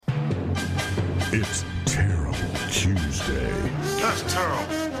It's Terrible Tuesday. That's terrible.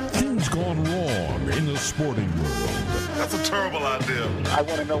 Things gone wrong in the sporting world. That's a terrible idea. I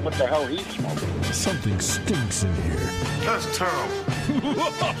want to know what the hell he's smoking. Something stinks in here. That's terrible.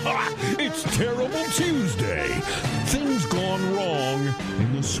 It's Terrible Tuesday. Things gone wrong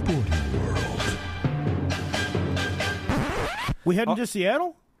in the sporting world. We heading to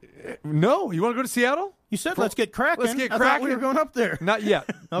Seattle? No, you want to go to Seattle? You said let's get cracking. Let's get I cracking. thought we were going up there. Not yet.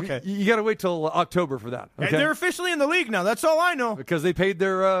 Okay. You got to wait till October for that. Okay? They're officially in the league now. That's all I know. Because they paid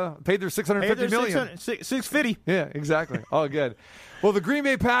their $650 million. $650. Yeah, exactly. All good. Well, the Green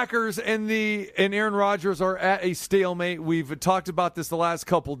Bay Packers and Aaron Rodgers are at a stalemate. We've talked about this the last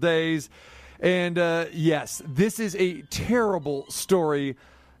couple days. And, yes, this is a terrible story,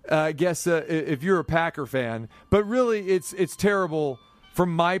 I guess, if you're a Packer fan. But really, it's terrible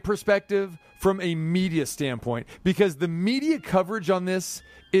from my perspective, from a media standpoint, because the media coverage on this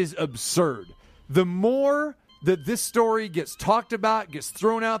is absurd. The more that this story gets talked about, gets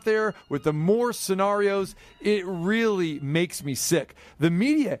thrown out there with the more scenarios, it really makes me sick. The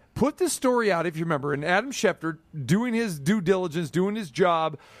media put this story out, if you remember, and Adam Schefter doing his due diligence, doing his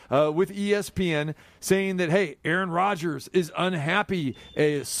job with ESPN, saying that, hey, Aaron Rodgers is unhappy.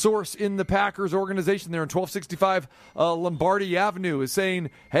 A source in the Packers organization there in 1265 Lombardi Avenue is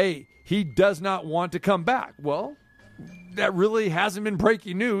saying, hey, he does not want to come back. Well, that really hasn't been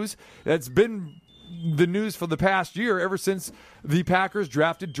breaking news. That's been the news for the past year, ever since the Packers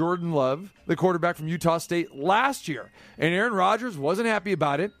drafted Jordan Love, the quarterback from Utah State, last year. And Aaron Rodgers wasn't happy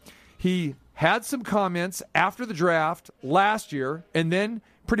about it. He had some comments after the draft last year, and then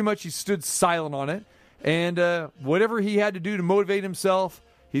pretty much he stood silent on it. And whatever he had to do to motivate himself,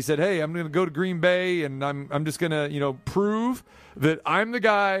 he said, hey, I'm going to go to Green Bay, and I'm just going to, prove that I'm the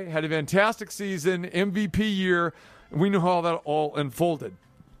guy, had a fantastic season, MVP year. We know how that all unfolded.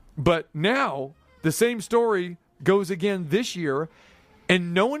 But now the same story goes again this year,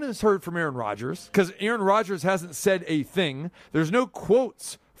 and no one has heard from Aaron Rodgers because Aaron Rodgers hasn't said a thing. There's no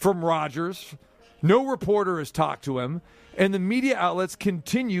quotes from Rodgers. No reporter has talked to him. And the media outlets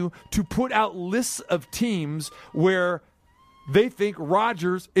continue to put out lists of teams where they think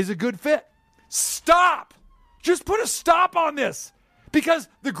Rodgers is a good fit. Stop! Just put a stop on this, because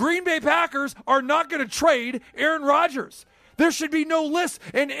the Green Bay Packers are not going to trade Aaron Rodgers. There should be no list.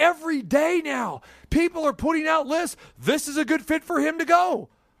 And every day now, people are putting out lists. This is a good fit for him to go.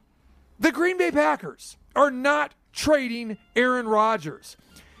 The Green Bay Packers are not trading Aaron Rodgers.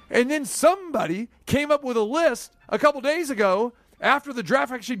 And then somebody came up with a list a couple days ago after the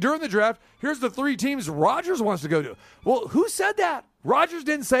draft, actually during the draft. Here's the 3 teams Rodgers wants to go to. Well, who said that? Rodgers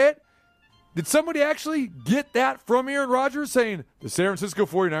didn't say it. Did somebody actually get that from Aaron Rodgers saying the San Francisco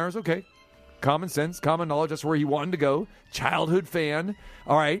 49ers? Okay. Common sense, common knowledge. That's where he wanted to go. Childhood fan.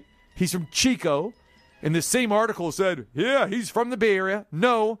 All right. He's from Chico. And the same article said, yeah, he's from the Bay Area.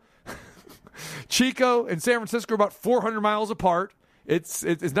 No. Chico and San Francisco are about 400 miles apart. It's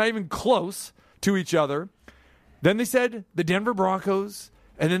not even close to each other. Then they said the Denver Broncos.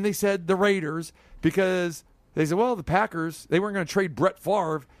 And then they said the Raiders, because they said, well, the Packers, they weren't going to trade Brett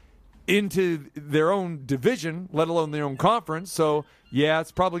Favre into their own division, let alone their own conference. So, yeah,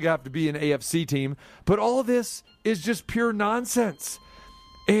 it's probably going to have to be an AFC team. But all of this is just pure nonsense.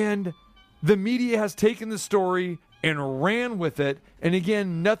 And the media has taken the story and ran with it. And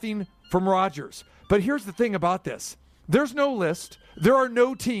again, nothing from Rodgers. But here's the thing about this. There's no list. There are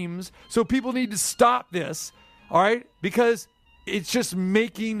no teams. So people need to stop this, all right? Because it's just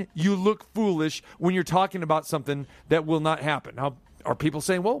making you look foolish when you're talking about something that will not happen. Now, are people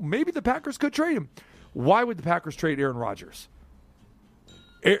saying, well, maybe the Packers could trade him? Why would the Packers trade Aaron Rodgers?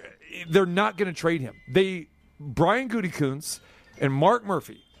 They're not going to trade him. Brian Gutekunst and Mark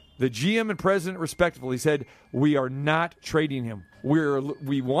Murphy, the GM and president respectively, said, we are not trading him.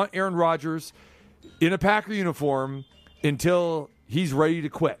 We want Aaron Rodgers in a Packer uniform until he's ready to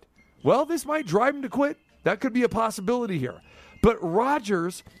quit. Well, this might drive him to quit. That could be a possibility here. But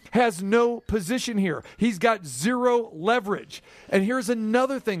Rodgers has no position here. He's got zero leverage. And here's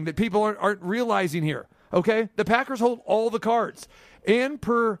another thing that people aren't realizing here, okay? The Packers hold all the cards. And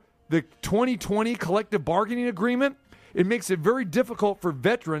per the 2020 collective bargaining agreement, it makes it very difficult for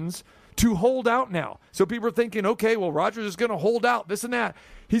veterans to hold out now. So people are thinking, okay, well, Rodgers is going to hold out, this and that.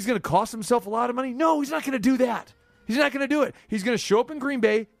 He's going to cost himself a lot of money. No, he's not going to do that. He's not going to do it. He's going to show up in Green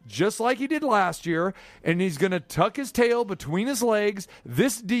Bay just like he did last year, and he's going to tuck his tail between his legs.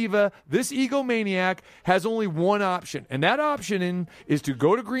 This diva, this egomaniac has only one option, and that option is to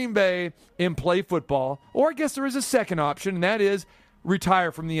go to Green Bay and play football. Or I guess there is a second option, and that is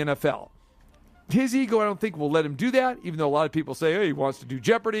retire from the NFL. his ego, I don't think, will let him do that, even though a lot of people say, hey, he wants to do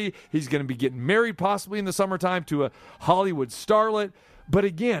Jeopardy. He's going to be getting married possibly in the summertime to a Hollywood starlet. But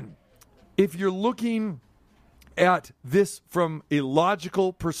again, if you're looking at this from a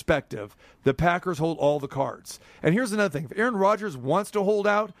logical perspective, the Packers hold all the cards. And here's another thing. If Aaron Rodgers wants to hold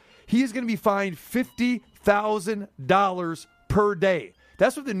out, he is going to be fined $50,000 per day.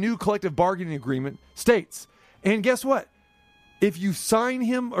 That's what the new collective bargaining agreement states. And guess what? If you sign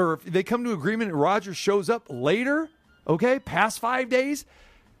him or if they come to agreement and Rodgers shows up later, okay, past 5 days,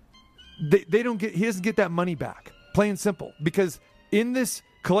 he doesn't get that money back. Plain and simple. Because in this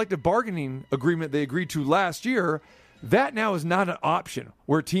collective bargaining agreement they agreed to last year, that now is not an option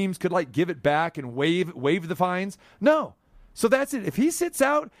where teams could give it back and waive the fines. No. So that's it. If he sits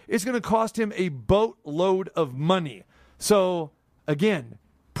out, it's going to cost him a boatload of money. So again,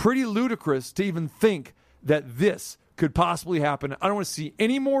 pretty ludicrous to even think that this could possibly happen. I don't want to see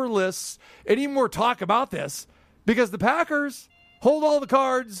any more lists, any more talk about this, because the Packers hold all the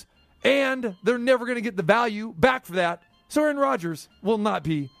cards and they're never going to get the value back for that. So Aaron Rodgers will not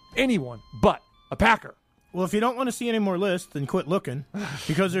be anyone but a Packer. Well, if you don't want to see any more lists, then quit looking,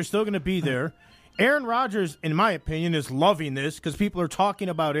 because they're still going to be there. Aaron Rodgers, in my opinion, is loving this because people are talking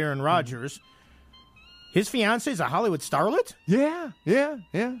about Aaron Rodgers. His fiancée is a Hollywood starlet? Yeah.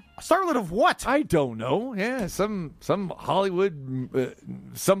 A starlet of what? I don't know. Yeah, some Hollywood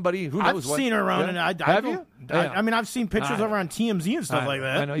somebody who knows what. I've seen her around. Yeah. And Have you? I mean, I've seen pictures of her on TMZ and stuff like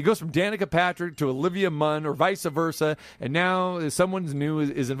that. I know. He goes from Danica Patrick to Olivia Munn or vice versa, and now someone's new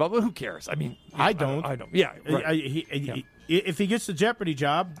is involved. Well, who cares? I mean, I don't. I don't. Yeah, right. If he gets the Jeopardy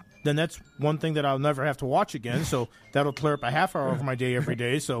job, then that's one thing that I'll never have to watch again. So that'll clear up a half hour of my day every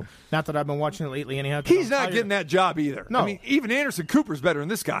day. So not that I've been watching it lately anyhow. He's not getting that job either. No. I mean, even Anderson Cooper's better than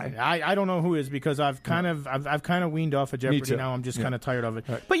this guy. I don't know who is, because I've kind of weaned off of Jeopardy now. I'm just kind of tired of it.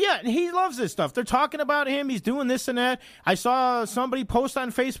 Right. But yeah, he loves this stuff. They're talking about him. He's doing this and that. I saw somebody post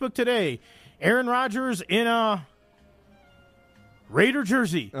on Facebook today, Aaron Rodgers in a Raider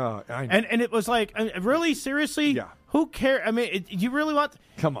jersey. Oh, I know. And it was like, really, seriously? Yeah. Who cares? I mean, you really want?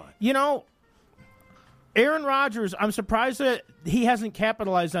 Come on. You know, Aaron Rodgers, I'm surprised that he hasn't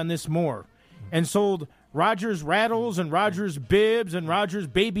capitalized on this more and sold Rodgers rattles and Rodgers bibs and Rodgers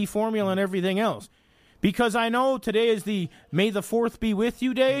baby formula and everything else. Because I know today is the May the 4th be with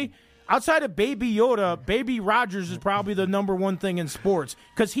you day. Outside of Baby Yoda, Baby Rodgers is probably the number one thing in sports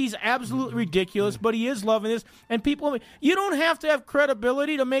because he's absolutely ridiculous, but he is loving this. And people, you don't have to have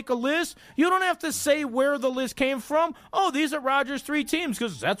credibility to make a list. You don't have to say where the list came from. Oh, these are Rodgers' 3 teams,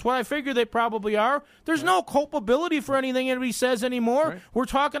 because that's what I figure they probably are. There's no culpability for anything anybody says anymore. Right. We're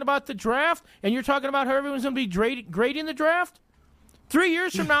talking about the draft, and you're talking about how everyone's going to be grading the draft. 3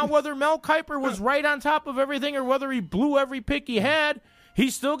 years from now, whether Mel Kiper was right on top of everything or whether he blew every pick he had,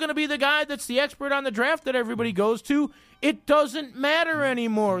 he's still going to be the guy that's the expert on the draft that everybody goes to. It doesn't matter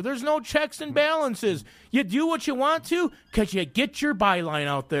anymore. There's no checks and balances. You do what you want to because you get your byline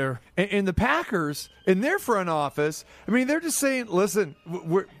out there. And the Packers, in their front office, I mean, they're just saying, listen,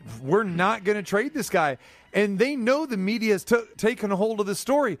 we're not going to trade this guy. And they know the media has taken a hold of the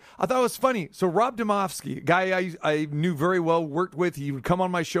story. I thought it was funny. So Rob Domofsky, a guy I knew very well, worked with. He would come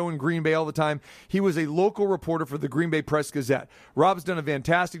on my show in Green Bay all the time. He was a local reporter for the Green Bay Press-Gazette. Rob's done a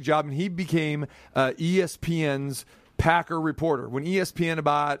fantastic job, and he became ESPN's Packer reporter. When ESPN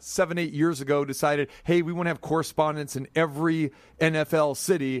about 7-8 years ago decided, hey, we want to have correspondents in every NFL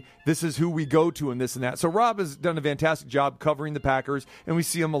city, this is who we go to and this and that. So Rob has done a fantastic job covering the Packers, and we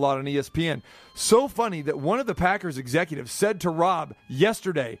see him a lot on ESPN. So funny that one of the Packers executives said to Rob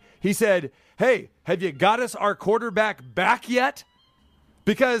yesterday, he said, hey, have you got us our quarterback back yet?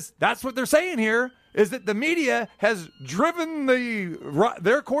 Because that's what they're saying here, is that the media has driven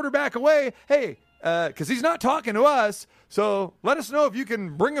their quarterback away. Hey, because he's not talking to us, so let us know if you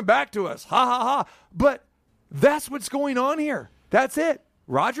can bring him back to us. Ha, ha, ha. But that's what's going on here. That's it.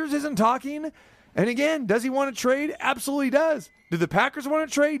 Rodgers isn't talking. And again, does he want to trade? Absolutely does. Do the Packers want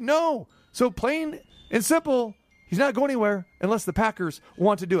to trade? No. So plain and simple, he's not going anywhere unless the Packers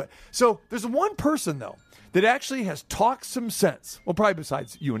want to do it. So there's one person, though, that actually has talked some sense, well, probably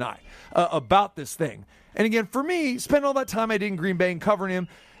besides you and I, about this thing. And again, for me, spending all that time I did in Green Bay and covering him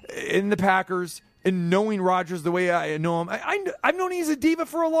in the Packers and knowing Rodgers the way I know him, I've known he's a diva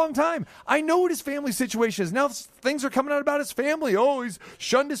for a long time. I know what his family situation is. Now things are coming out about his family. Oh, he's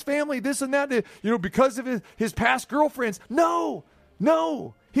shunned his family, this and that, because of his past girlfriends. No.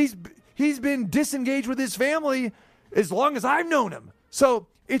 He's been disengaged with his family as long as I've known him. So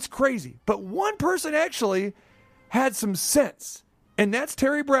it's crazy. But one person actually had some sense, and that's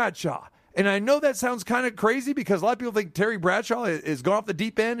Terry Bradshaw. And I know that sounds kind of crazy because a lot of people think Terry Bradshaw is gone off the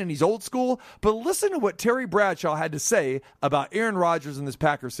deep end and he's old school. But listen to what Terry Bradshaw had to say about Aaron Rodgers in this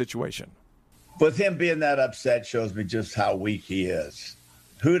Packers situation. With him being that upset shows me just how weak he is.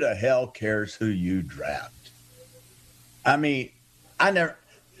 Who the hell cares who you draft? I mean,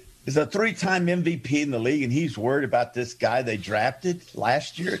 he's a 3-time MVP in the league, and he's worried about this guy they drafted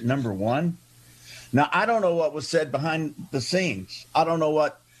last year at number 1. Now, I don't know what was said behind the scenes. I don't know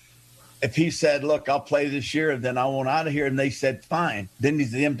if he said, look, I'll play this year, and then I want out of here, and they said, fine. Then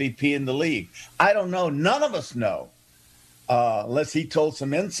he's the MVP in the league. I don't know. None of us know. Unless he told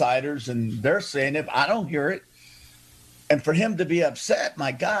some insiders, and they're saying it. I don't hear it. And for him to be upset,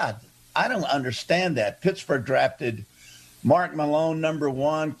 my God, I don't understand that. Pittsburgh drafted Mark Malone, number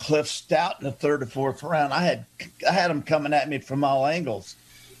 1, Cliff Stout in the 3rd or 4th round. I had them coming at me from all angles.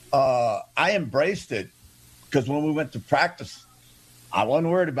 I embraced it because when we went to practice, I wasn't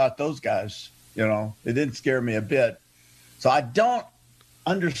worried about those guys. You know, it didn't scare me a bit. So I don't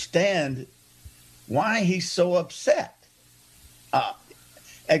understand why he's so upset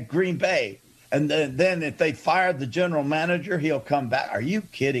at Green Bay. And then if they fired the general manager, he'll come back. Are you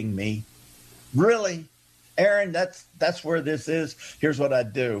kidding me? Really? Aaron, that's where this is. Here's what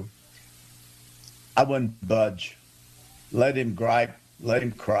I'd do. I wouldn't budge. Let him gripe. Let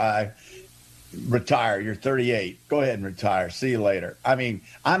him cry. Retire. You're 38. Go ahead and retire. See you later. I mean,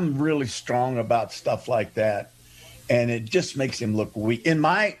 I'm really strong about stuff like that. And it just makes him look weak. In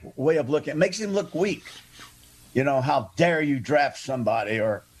my way of looking, it makes him look weak. You know, how dare you draft somebody?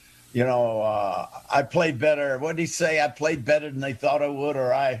 Or, you know, I played better. What did he say? I played better than they thought I would.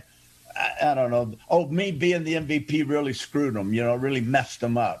 Or I don't know. Oh, me being the MVP really screwed them, you know, really messed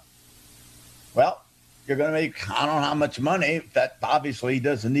them up. Well, you're going to make, I don't know how much money. That obviously he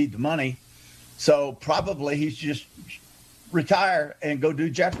doesn't need the money. So probably he's just retire and go do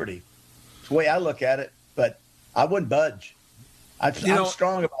Jeopardy. It's the way I look at it, but I wouldn't budge. I'm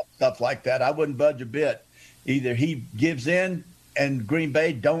strong about stuff like that. I wouldn't budge a bit. Either he gives in and Green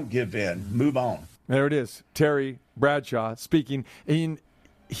Bay don't give in. Move on. There it is. Terry Bradshaw speaking. And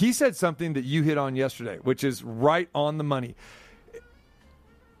he said something that you hit on yesterday, which is right on the money.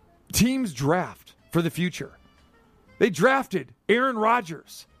 Teams draft for the future. They drafted Aaron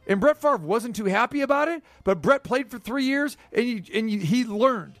Rodgers. And Brett Favre wasn't too happy about it, but Brett played for 3 years, and he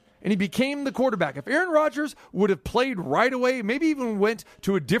learned, and he became the quarterback. If Aaron Rodgers would have played right away, maybe even went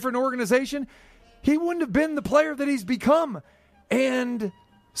to a different organization, he wouldn't have been the player that he's become. And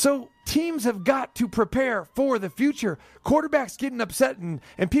so teams have got to prepare for the future. Quarterbacks getting upset and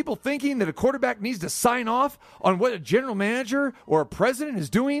people thinking that a quarterback needs to sign off on what a general manager or a president is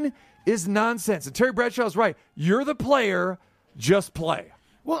doing is nonsense. And Terry Bradshaw is right. You're the player, just play.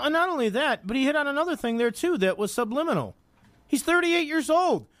 Well, and not only that, but he hit on another thing there, too, that was subliminal. He's 38 years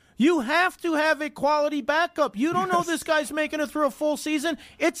old. You have to have a quality backup. You don't know this guy's making it through a full season.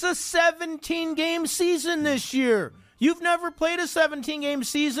 It's a 17-game season this year. You've never played a 17-game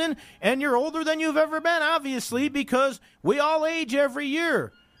season, and you're older than you've ever been, obviously, because we all age every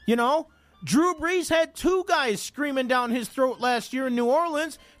year. You know, Drew Brees had 2 guys screaming down his throat last year in New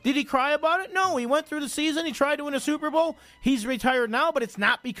Orleans. Did he cry about it? No. He went through the season. He tried to win a Super Bowl. He's retired now, but it's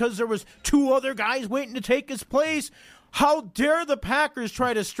not because there was 2 other guys waiting to take his place. How dare the Packers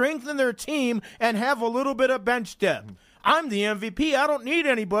try to strengthen their team and have a little bit of bench depth? I'm the MVP. I don't need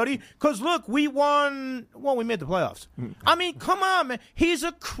anybody because, look, we won. Well, we made the playoffs. I mean, come on, man. He's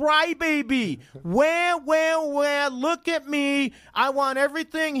a crybaby. Where, look at me. I want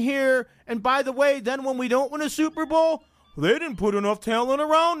everything here. And by the way, then when we don't win a Super Bowl, they didn't put enough talent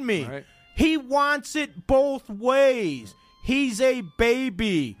around me. Right. He wants it both ways. He's a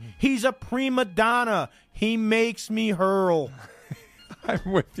baby. He's a prima donna. He makes me hurl.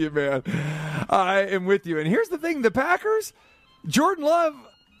 I'm with you, man. I am with you. And here's the thing. The Packers, Jordan Love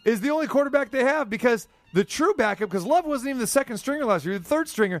is the only quarterback they have because the true backup, because Love wasn't even the second stringer last year, the third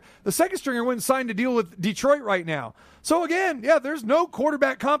stringer. The second stringer went and signed a deal with Detroit right now. So, again, yeah, there's no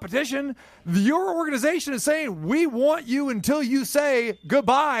quarterback competition. Your organization is saying, we want you until you say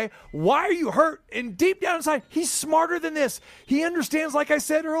goodbye. Why are you hurt? And deep down inside, he's smarter than this. He understands, like I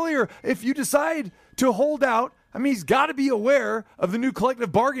said earlier, if you decide to hold out, I mean, he's got to be aware of the new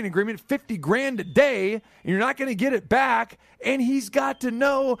collective bargaining agreement, $50,000 a day, and you're not going to get it back. And he's got to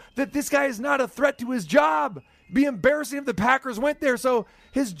know that this guy is not a threat to his job. It'd be embarrassing if the Packers went there. So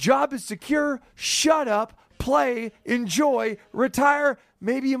his job is secure. Shut up, play, enjoy, retire.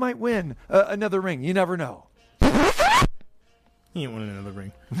 Maybe you might win another ring. You never know. He ain't winning another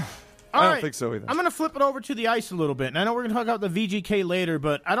ring. I don't think so either. I'm going to flip it over to the ice a little bit. And I know we're going to talk about the VGK later,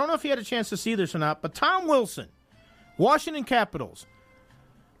 but I don't know if you had a chance to see this or not. But Tom Wilson, Washington Capitals,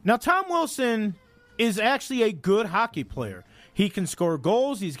 Now, Tom Wilson is actually a good hockey player. He can score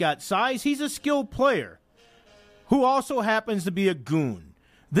goals. He's got size. He's a skilled player who also happens to be a goon.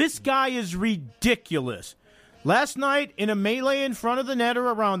 This guy is ridiculous. Last night, in a melee in front of the net or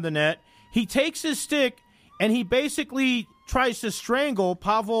around the net, he takes his stick and he basically tries to strangle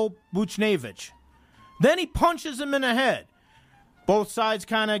Pavel Buchnevich. Then he punches him in the head. Both sides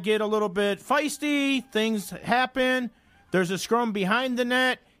kind of get a little bit feisty. Things happen. There's a scrum behind the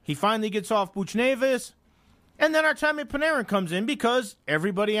net. He finally gets off Buchnevich. And then Artemi Panarin comes in because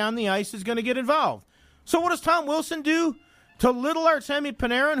everybody on the ice is going to get involved. So what does Tom Wilson do to little Artemi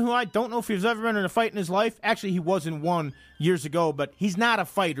Panarin, who I don't know if he's ever been in a fight in his life? Actually, he was in one years ago, but he's not a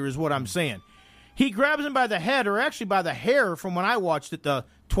fighter is what I'm saying. He grabs him by the head, or actually by the hair from when I watched it the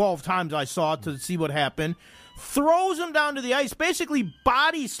 12 times I saw it to see what happened, throws him down to the ice, basically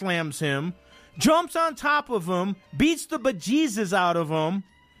body slams him, jumps on top of him, beats the bejesus out of him.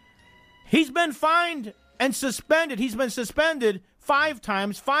 He's been fined and suspended. He's been suspended 5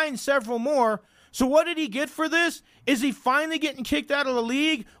 times, fined several more. So what did he get for this? Is he finally getting kicked out of the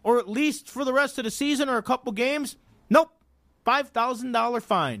league, or at least for the rest of the season or a couple games? Nope. $5,000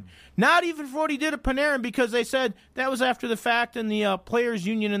 fine. Not even for what he did at Panarin, because they said that was after the fact and the players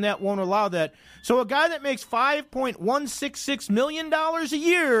union and that won't allow that. So a guy that makes $5.166 million a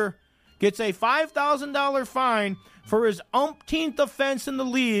year gets a $5,000 fine for his umpteenth offense in the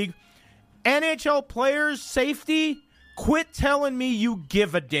league. NHL players' safety, quit telling me you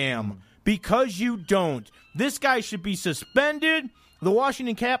give a damn, because you don't. This guy should be suspended. The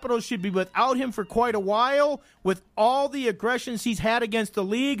Washington Capitals should be without him for quite a while. With all the aggressions he's had against the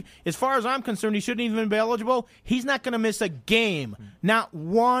league, as far as I'm concerned, he shouldn't even be eligible. He's not going to miss a game. Not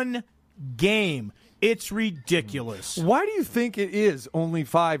one game. It's ridiculous. Why do you think it is only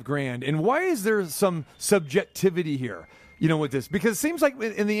 $5,000? And why is there some subjectivity here, with this? Because it seems like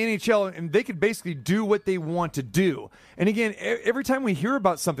in the NHL, and they could basically do what they want to do. And again, every time we hear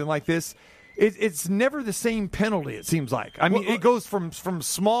about something like this, it's never the same penalty, it seems like. I mean, it goes from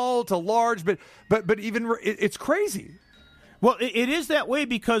small to large, but even it's crazy. Well, it is that way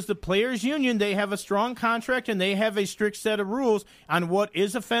because the players' union, they have a strong contract and they have a strict set of rules on what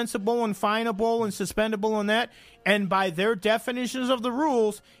is offensible and finable and suspendable and that. And by their definitions of the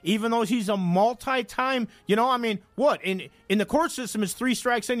rules, even though he's a multi-time, what? In the court system, it's 3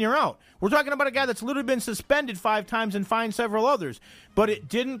 strikes and you're out. We're talking about a guy that's literally been suspended 5 times and fined several others. But it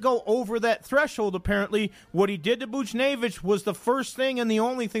didn't go over that threshold, apparently. What he did to Buchnevich was the first thing and the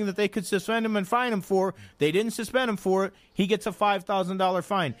only thing that they could suspend him and fine him for. They didn't suspend him for it. He gets a $5,000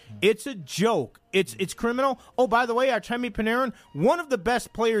 fine. It's a joke. It's criminal. Oh, by the way, Artemi Panarin, one of the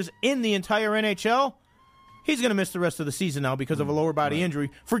best players in the entire NHL, he's going to miss the rest of the season now because of a lower body injury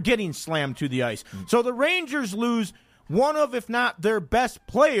for getting slammed to the ice. So the Rangers lose one of, if not their best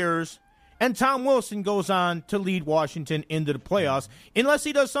players, and Tom Wilson goes on to lead Washington into the playoffs, unless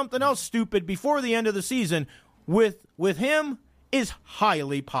he does something else stupid before the end of the season. With him is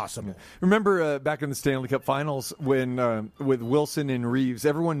highly possible. Remember back in the Stanley Cup Finals when with Wilson and Reeves,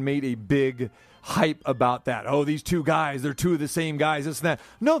 everyone made a big hype about that. Oh, these 2 guys, they're 2 of the same guys, this and that.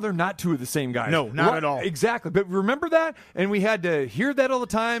 No, they're not 2 of the same guys. No, not at all. Exactly. But remember that? And we had to hear that all the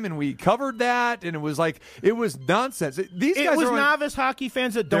time, and we covered that, and it was nonsense. It was novice hockey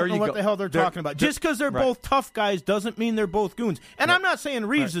fans that don't know what the hell they're talking about. Just because they're both tough guys doesn't mean they're both goons. And I'm not saying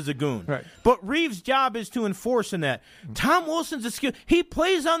Reeves is a goon. Right. But Reeves' job is to enforce in that. Tom Wilson's a skill. He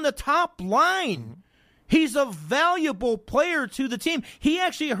plays on the top line. He's a valuable player to the team. He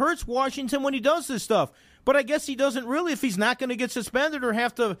actually hurts Washington when he does this stuff. But I guess he doesn't really if he's not going to get suspended or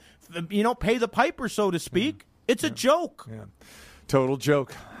have to, pay the piper, so to speak. It's a joke. Yeah. Total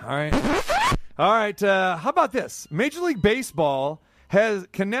joke. All right. How about this? Major League Baseball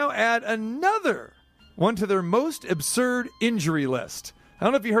can now add another one to their most absurd injury list. I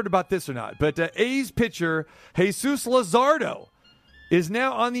don't know if you heard about this or not, but A's pitcher Jesus Luzardo is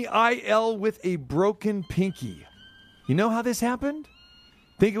now on the IL with a broken pinky. You know how this happened?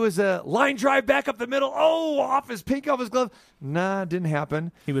 Think it was a line drive back up the middle. Oh, off his pinky, off his glove. Nah, didn't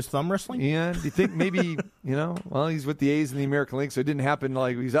happen. He was thumb wrestling? Yeah. Do you think maybe, he's with the A's in the American League, so it didn't happen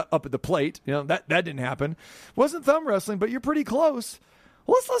like he's up at the plate. That didn't happen. Wasn't thumb wrestling, but you're pretty close.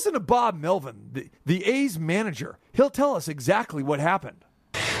 Well, let's listen to Bob Melvin, the A's manager. He'll tell us exactly what happened.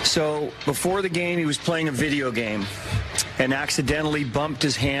 So before the game, he was playing a video game and accidentally bumped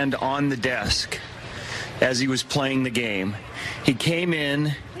his hand on the desk as he was playing the game. He came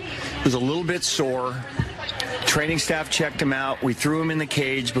in, was a little bit sore. Training staff checked him out. We threw him in the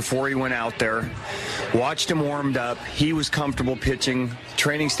cage before he went out there. watched him warmed up. He was comfortable pitching.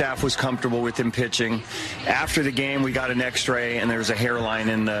 Training staff was comfortable with him pitching. After the game, we got an x-ray, and there's a hairline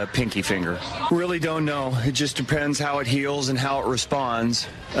in the pinky finger. Really don't know. It just depends how it heals and how it responds.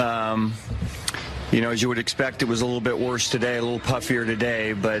 As you would expect, it was a little bit worse today, a little puffier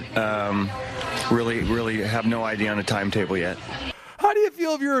today, but really have no idea on a timetable yet. How do you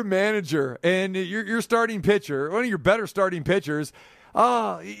feel if you're a manager and your starting pitcher, one of your better starting pitchers,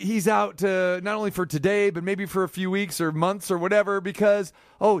 he's out not only for today, but maybe for a few weeks or months or whatever because,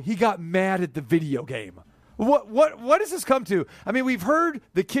 he got mad at the video game? What does this come to? I mean, we've heard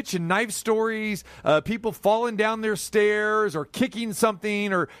the kitchen knife stories, people falling down their stairs or kicking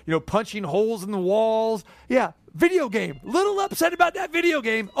something or, punching holes in the walls. Yeah, video game. Little upset about that video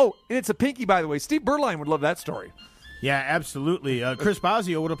game. Oh, and it's a pinky, by the way. Steve Berline would love that story. Yeah, absolutely. Chris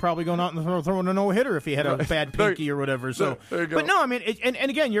Bosio would have probably gone out and thrown a no-hitter if he had a bad pinky or whatever. So, there you go. But no, I mean, and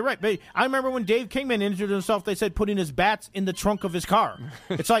again, you're right. But I remember when Dave Kingman injured himself, they said putting his bats in the trunk of his car.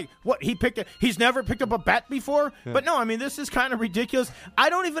 It's like, what, he's never picked up a bat before? Yeah. But no, I mean, this is kind of ridiculous.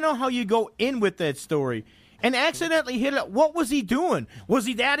 I don't even know how you go in with that story. And accidentally hit it. What was he doing? Was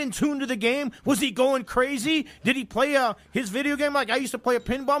he that in tune to the game? Was he going crazy? Did he play his video game like I used to play a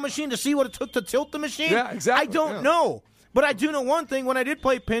pinball machine to see what it took to tilt the machine? Yeah, exactly. I don't know. But I do know one thing. When I did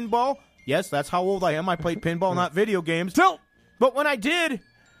play pinball, yes, that's how old I am. I played pinball, not video games. Tilt. But when I did,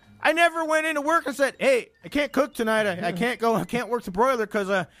 I never went into work and said, hey, I can't cook tonight. I can't go. I can't work the broiler because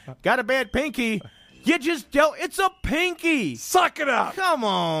I got a bad pinky. You just dealt. It's a pinky. Suck it up. Come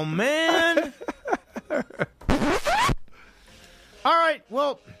on, man. All right,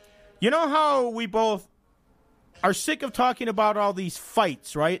 well, you know how we both are sick of talking about all these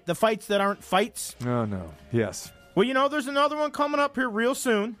fights, right? The fights that aren't fights? Oh, no. Yes. Well, there's another one coming up here real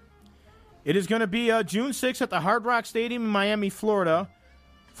soon. It is going to be June 6th at the Hard Rock Stadium in Miami, Florida.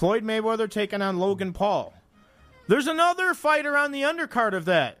 Floyd Mayweather taking on Logan Paul. There's another fighter on the undercard of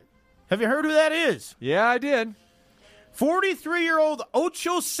that. Have you heard who that is? Yeah, I did. 43-year-old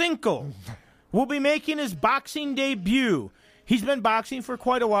Ocho Cinco will be making his boxing debut. He's been boxing for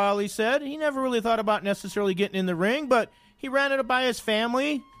quite a while, he said. He never really thought about necessarily getting in the ring, but he ran it by his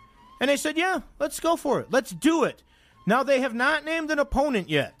family. And they said, yeah, let's go for it. Let's do it. Now, they have not named an opponent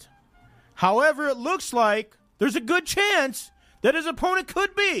yet. However, it looks like there's a good chance that his opponent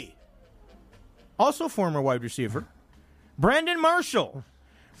could be also former wide receiver Brandon Marshall.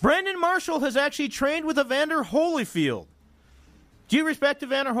 Brandon Marshall has actually trained with Evander Holyfield. Do you respect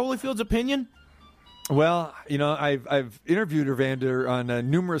Evander Holyfield's opinion? Well, I've interviewed Evander on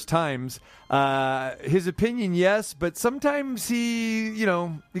numerous times. His opinion, yes, but sometimes he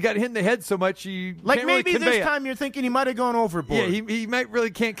got hit in the head so much he like can't maybe really this convey time you're thinking he might have gone overboard. Yeah, he might really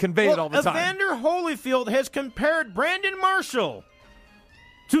can't convey it all the time. Evander Holyfield has compared Brandon Marshall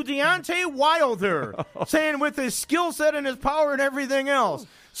to Deontay Wilder, saying with his skill set and his power and everything else.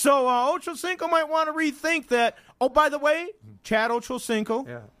 So Ocho Cinco might want to rethink that. Oh, by the way, Chad Ocho Cinco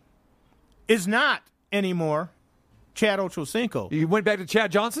is not anymore Chad Ocho Cinco. You went back to Chad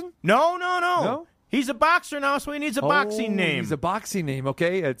Johnson? No. He's a boxer now, so he needs a boxing name. He's a boxing name,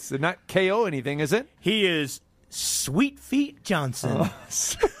 okay. It's not KO anything, is it? He is Sweet Feet Johnson.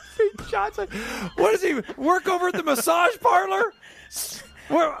 Sweet Feet Johnson? What does he work over at the massage parlor?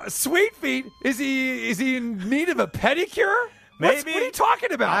 Sweet Feet? Is he in need of a pedicure? Maybe. What are you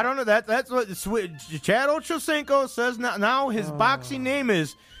talking about? I don't know. That's what Chad Ochocinco says now. His boxing name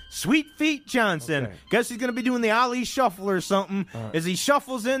is Sweet Feet Johnson. Okay. Guess he's going to be doing the Ali Shuffle or something as he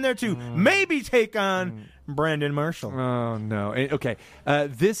shuffles in there to maybe take on Brandon Marshall. Oh, no. Okay.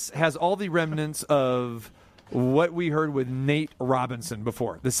 This has all the remnants of what we heard with Nate Robinson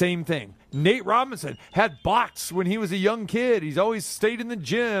before. The same thing. Nate Robinson had boxed when he was a young kid. He's always stayed in the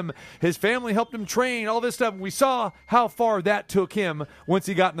gym. His family helped him train, all this stuff. We saw how far that took him once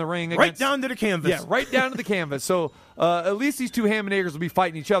he got in the ring. Right down to the canvas. Yeah, right down to the canvas. So at least these two ham and eggers will be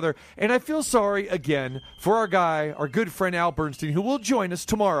fighting each other. And I feel sorry, again, for our good friend Al Bernstein, who will join us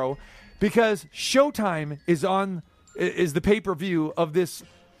tomorrow, because Showtime is the pay-per-view of this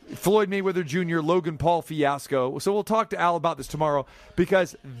Floyd Mayweather Jr. Logan Paul fiasco. So we'll talk to Al about this tomorrow,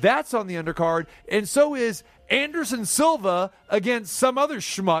 because that's on the undercard, and so is Anderson Silva against some other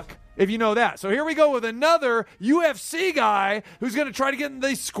schmuck, if you know that. So here we go with another UFC guy who's going to try to get in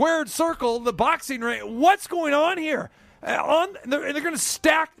the squared circle, the boxing ring. What's going on here? They're going to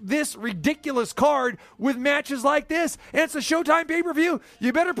stack this ridiculous card with matches like this, and it's a Showtime pay-per-view.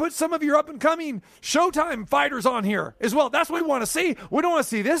 You better put some of your up-and-coming Showtime fighters on here as well. That's what we want to see. We don't want to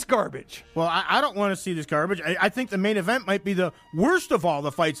see this garbage. Well, I don't want to see this garbage. I think the main event might be the worst of all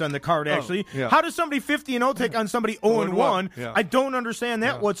the fights on the card, actually. Yeah. How does somebody 50-0 take on somebody 0-1? Yeah. I don't understand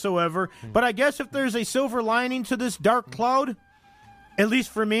that whatsoever. But I guess if there's a silver lining to this dark cloud, at least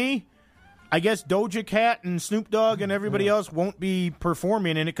for me, I guess Doja Cat and Snoop Dogg and everybody else won't be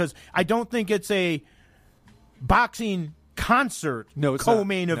performing in it because I don't think it's a boxing concert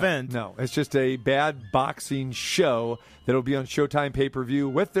co-main event. No, it's just a bad boxing show that'll be on Showtime pay-per-view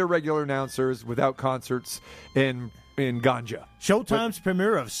with their regular announcers without concerts in ganja. Showtime's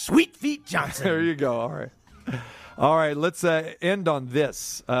premiere of Sweet Feet Johnson. There you go. All right, let's end on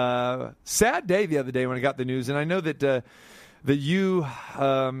this. Sad day the other day when I got the news, and I know that you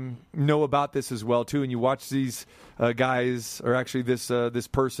know about this as well, too, and you watch these guys, or actually this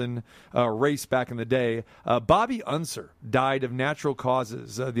person race back in the day. Bobby Unser died of natural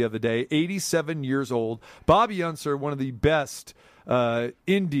causes the other day, 87 years old. Bobby Unser, one of the best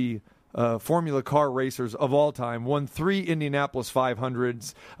Indy Formula car racers of all time, won 3 Indianapolis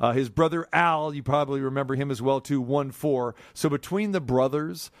 500s. His brother Al, you probably remember him as well too, won 4. So between the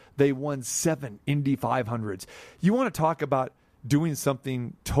brothers, they won 7 Indy 500s. You want to talk about doing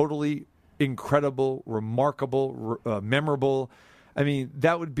something totally incredible, remarkable, memorable? I mean,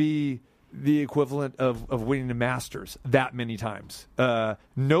 that would be the equivalent of winning the Masters that many times.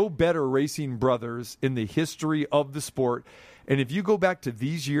 No better racing brothers in the history of the sport. And if you go back to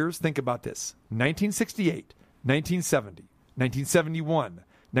these years, think about this. 1968, 1970, 1971,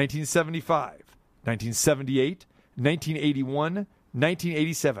 1975, 1978, 1981,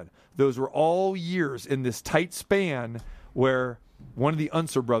 1987. Those were all years in this tight span where one of the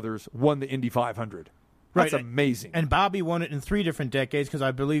Unser brothers won the Indy 500. That's amazing. And Bobby won it in 3 different decades because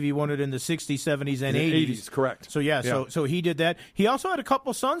I believe he won it in the 60s, 70s, and 80s. Correct. So, so he did that. He also had a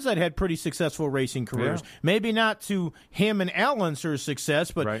couple sons that had pretty successful racing careers. Yeah. Maybe not to him and Al Unser's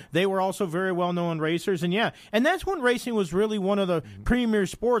success, but they were also very well-known racers. And, and that's when racing was really one of the premier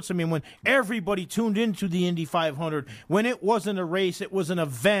sports. I mean, when everybody tuned into the Indy 500, when it wasn't a race, it was an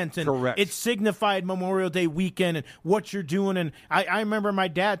event. And it signified Memorial Day weekend and what you're doing. And I remember my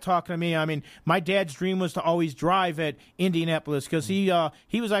dad talking to me. I mean, my dad's dream was to always drive at Indianapolis because he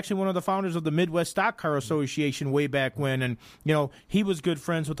was actually one of the founders of the Midwest Stock Car Association way back when, and he was good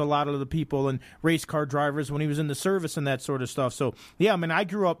friends with a lot of the people and race car drivers when he was in the service and that sort of stuff. So I mean, I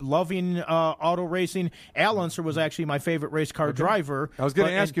grew up loving auto racing. Al Unser was actually my favorite race car driver. I was going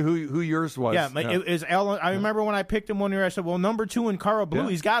to ask you who yours was. It is Al. I remember when I picked him one year, I said, "Well, number 2 in Cara Blue,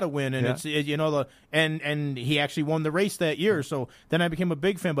 he's got to win," and and he actually won the race that year. So then I became a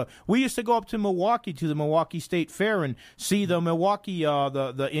big fan. But we used to go up to Milwaukee to the Milwaukee State Fair and see the Milwaukee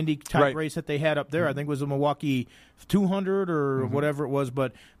the Indy type race that they had up there. I think it was the Milwaukee 200 or whatever it was,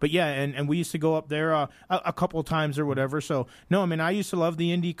 but and we used to go up there a couple of times or whatever. So no, I mean, I used to love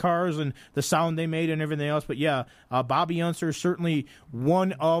the Indy cars and the sound they made and everything else. But Bobby Unser is certainly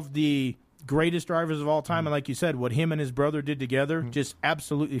one of the greatest drivers of all time, and like you said, what him and his brother did together, just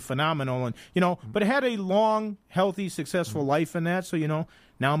absolutely phenomenal. And but had a long, healthy, successful life in that. So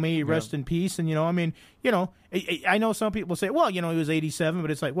now may he rest in peace. And I mean, I know some people say, well, he was 87, but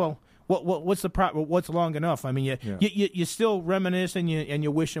it's like, well, what's the what's long enough? I mean, you still reminisce and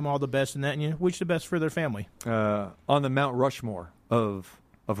you wish them all the best and that, and you wish the best for their family. On the Mount Rushmore of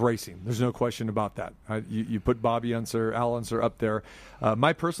racing, there's no question about that. You put Bobby Unser, Al Unser up there.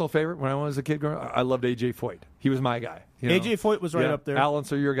 My personal favorite when I was a kid growing up, I loved A.J. Foyt. He was my guy. A.J. Foyt was right up there. Al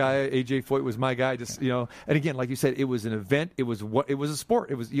Unser, your guy. A.J. Foyt was my guy. Just and again, like you said, it was an event. It was a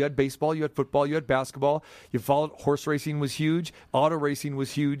sport. You had baseball, you had football, you had basketball. You followed horse racing was huge. Auto racing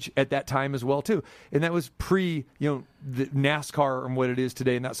was huge at that time as well too. And that was pre the NASCAR and what it is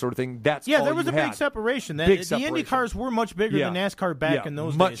today and that sort of thing. That's all there was a big separation. The Indy cars were much bigger than NASCAR back in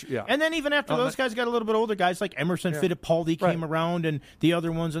those days. Yeah. And then even after those guys got a little bit older, guys like Emerson Fittipaldi came around and the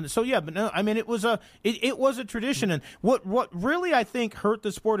other ones. And so but no, I mean, it was a tradition. And what really I think hurt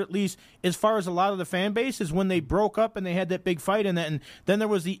the sport, at least as far as a lot of the fan base, is when they broke up and they had that big fight, and then there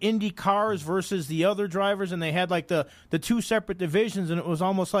was the Indy cars versus the other drivers, and they had like the 2 separate divisions, and it was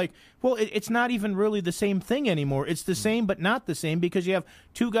almost like, well, it's not even really the same thing anymore. It's the same but not the same because you have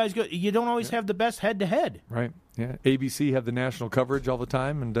 2 guys you don't always have the best head to head. Right. Yeah, ABC had the national coverage all the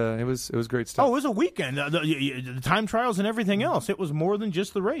time, and it was great stuff. Oh, it was a weekend. The time trials and everything else. It was more than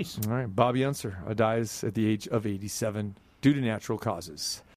just the race. All right, Bobby Unser dies at the age of 87 due to natural causes.